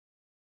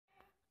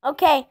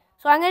Okay,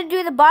 so I'm going to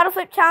do the bottle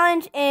flip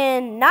challenge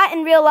and not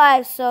in real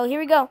life. So here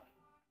we go.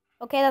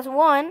 Okay, that's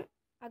one.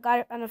 I got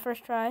it on the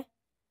first try.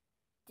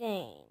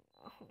 Dang.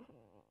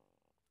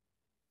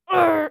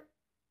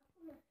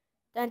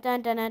 Dun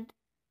dun dun dun.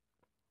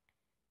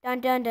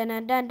 Dun dun dun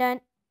dun dun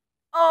dun.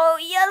 Oh,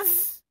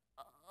 yes.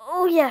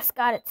 Oh, yes,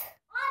 got it.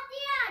 Oh,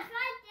 yeah,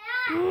 right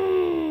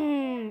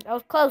there. That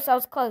was close. That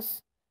was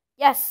close.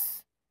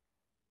 Yes.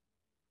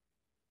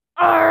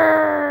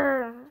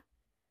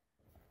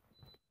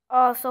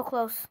 Oh, so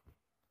close.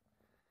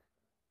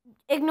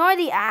 Ignore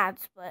the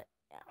ads, but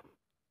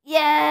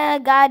yeah,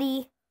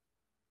 Gotti.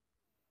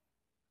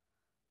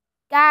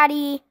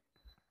 Gotti.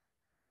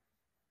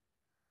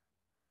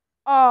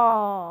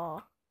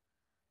 Oh,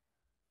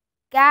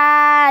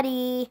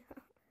 Gotti.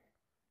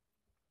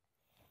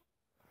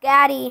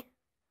 Gotti.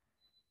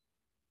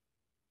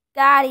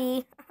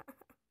 Gotti.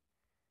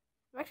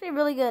 I'm actually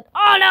really good.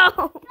 Oh no!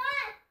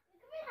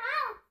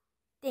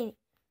 Dang it.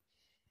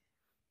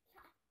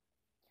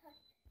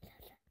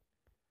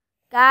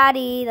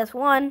 Gotti, that's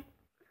one.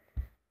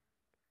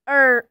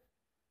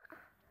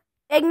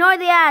 Ignore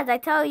the ads, I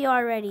tell you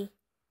already.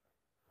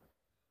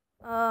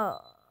 Oh.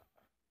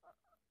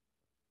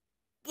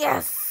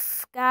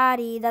 Yes,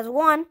 Gotti, that's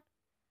one.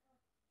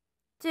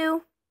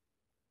 2,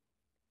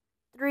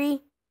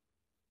 3,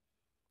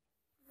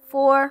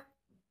 4,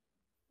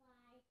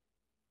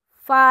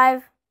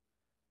 5,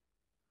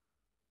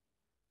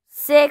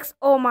 6,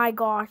 oh my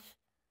gosh.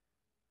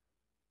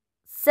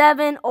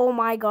 7, oh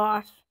my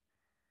gosh.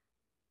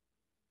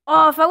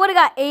 Oh, if I would have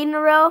got 8 in a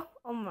row,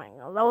 oh my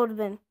god, that would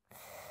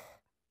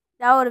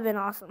have been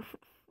awesome.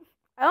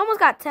 I almost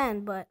got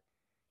 10, but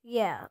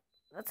yeah,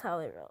 that's how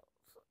it rolls.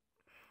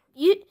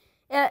 You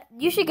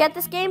should get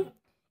this game.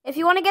 If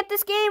you want to get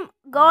this game,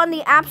 go on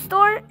the App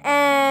Store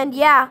and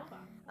yeah,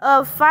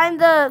 find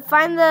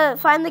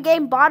the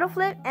game Bottle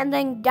Flip and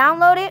then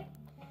download it.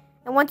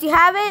 And once you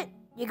have it,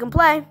 you can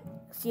play.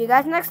 See you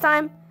guys next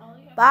time.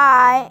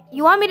 Bye.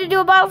 You want me to do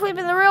a bottle flip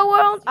in the real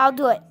world? I'll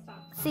do it.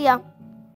 See ya.